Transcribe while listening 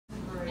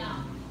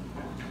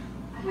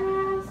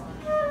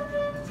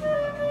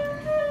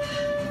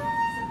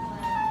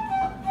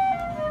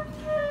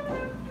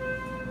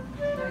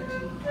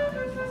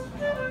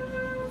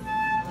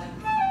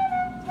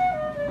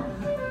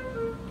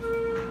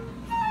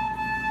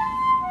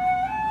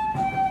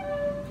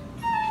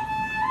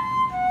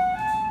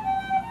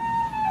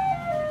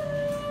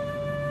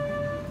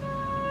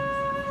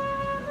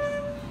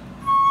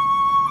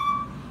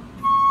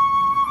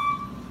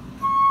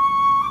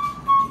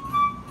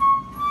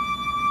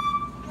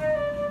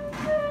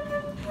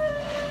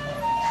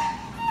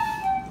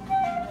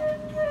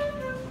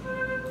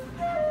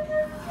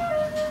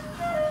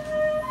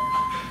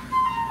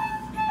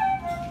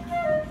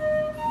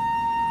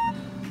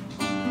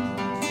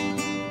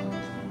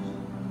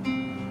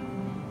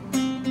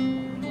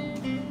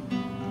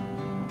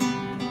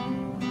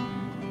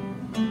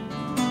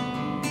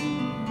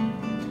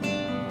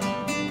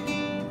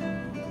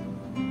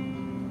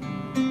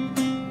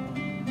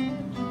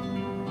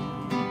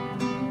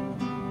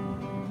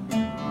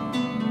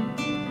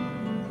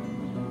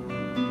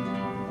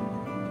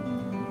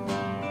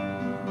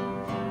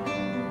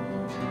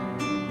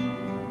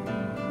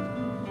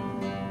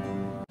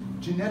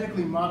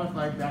genetically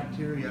modified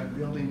bacteria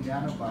building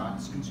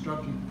nanobots,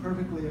 constructing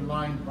perfectly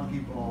aligned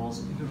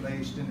buckyballs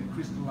interlaced in a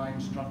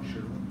crystalline structure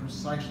with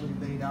precisely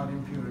laid out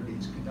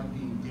impurities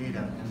conducting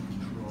data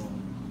and control.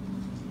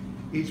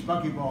 Each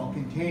buckyball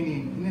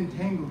containing an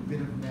entangled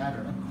bit of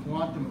matter, a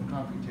quantum of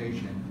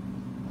computation,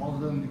 all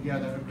of them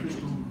together,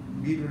 crystal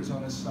meters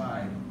on a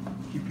side,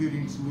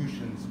 computing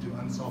solutions to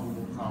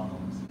unsolvable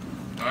problems.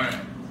 All right.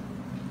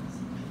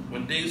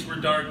 When days were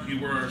dark, you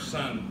were our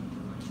sun.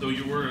 Though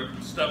you were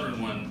a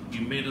stubborn one,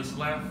 you made us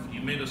laugh,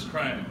 you made us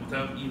cry,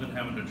 without even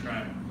having to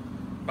try.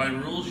 By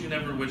rules you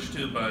never wished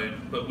to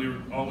abide, but we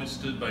always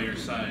stood by your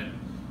side.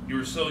 You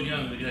were so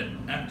young, yet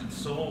acted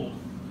so old.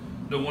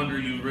 No wonder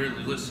you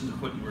rarely listened to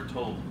what you were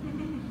told.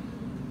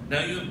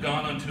 Now you have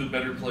gone on to a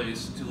better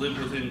place, to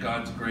live within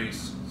God's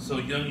grace. So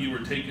young you were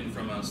taken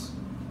from us,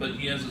 but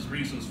he has his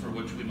reasons for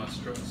which we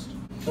must trust.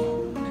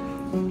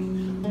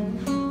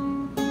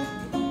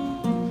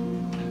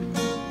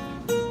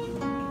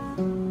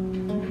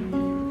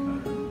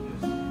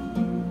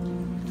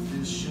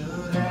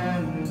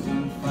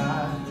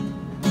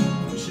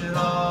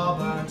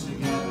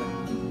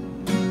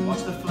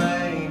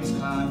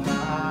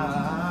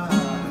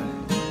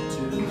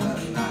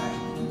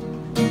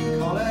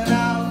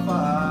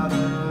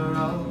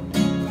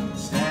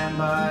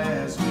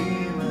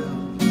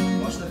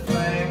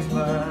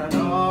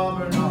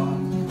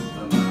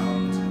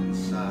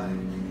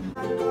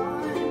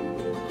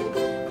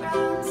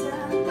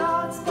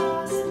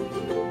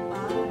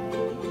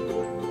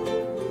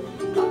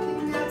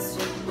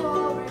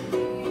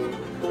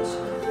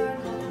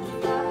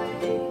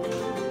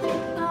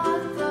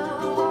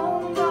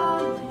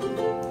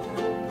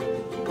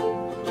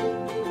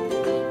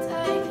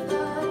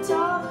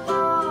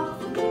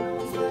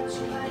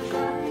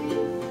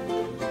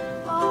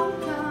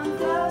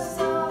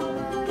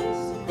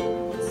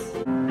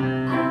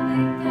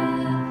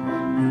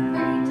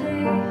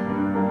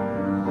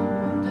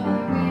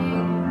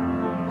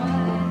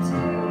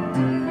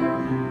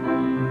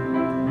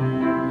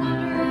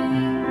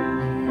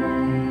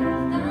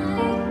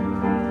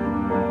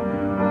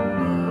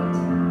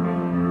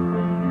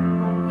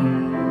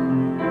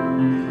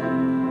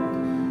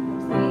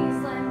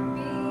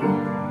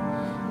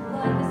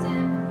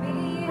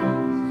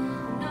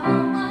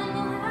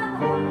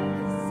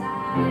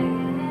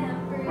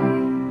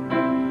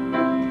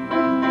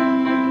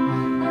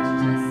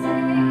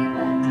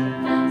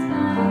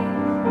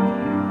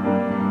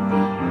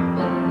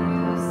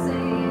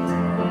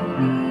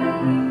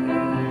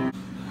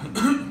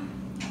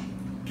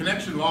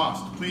 Connection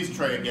lost. Please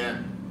try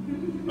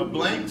again. A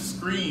blank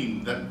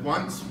screen that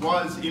once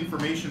was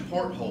information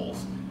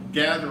portholes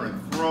gather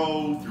and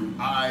throw through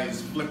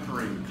eyes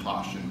flickering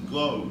caution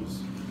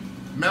glows.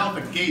 Mouth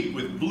agape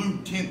with blue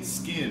tint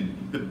skin,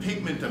 the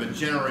pigment of a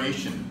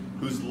generation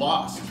who's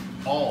lost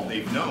all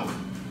they've known.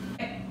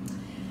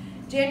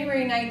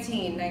 January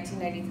 19,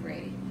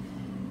 1993.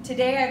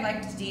 Today I'd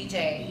like to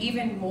DJ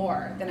even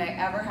more than I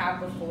ever have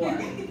before.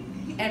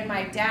 And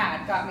my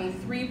dad got me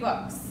 3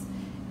 books,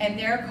 and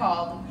they're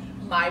called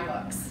My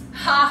Books.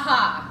 Ha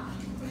ha!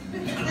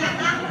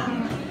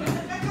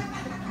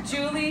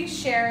 Julie,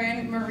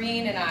 Sharon,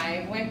 Maureen, and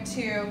I went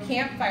to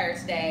campfire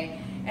today,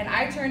 and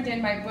I turned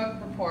in my book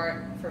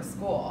report for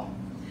school.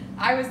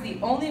 I was the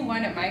only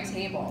one at my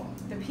table.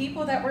 The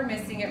people that were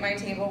missing at my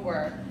table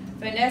were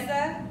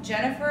Vanessa,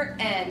 Jennifer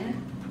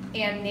N.,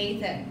 and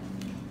Nathan.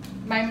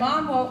 My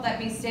mom won't let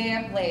me stay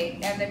up late,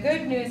 and the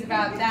good news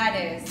about that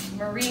is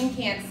Maureen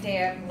can't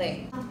stay up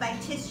late. By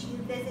tissue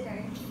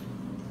visitors.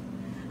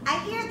 I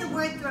hear the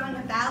word thrown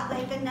about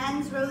like a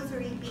nun's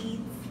rosary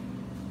beads.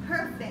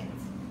 Perfect,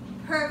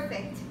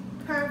 perfect,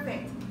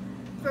 perfect,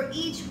 for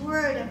each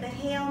word of the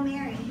Hail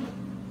Mary.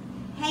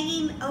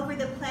 Hanging over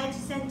the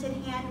pledge-scented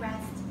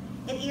handrest,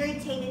 it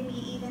irritated me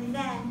even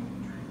then,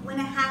 when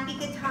a happy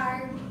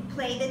guitar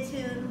played a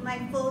tune my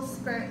full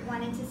skirt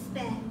wanted to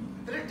spin.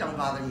 But it don't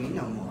bother me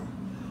no more.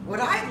 What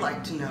I'd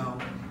like to know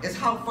is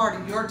how far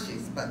do your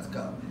taste buds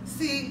go?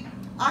 See,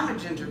 I'm a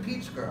ginger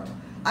peach girl.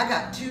 I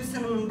got 2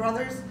 cinnamon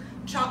brothers,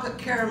 chocolate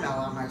caramel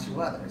on my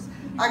 2 others.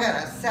 I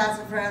got a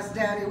sassafras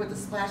daddy with a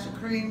splash of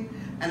cream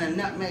and a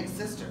nutmeg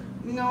sister.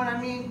 You know what I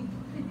mean?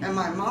 And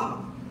my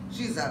mom,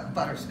 she's a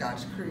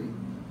butterscotch cream.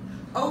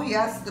 Oh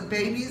yes, the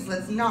babies,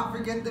 let's not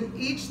forget them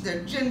each.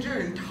 They're ginger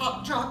and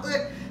top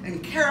chocolate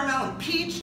and caramel and peach.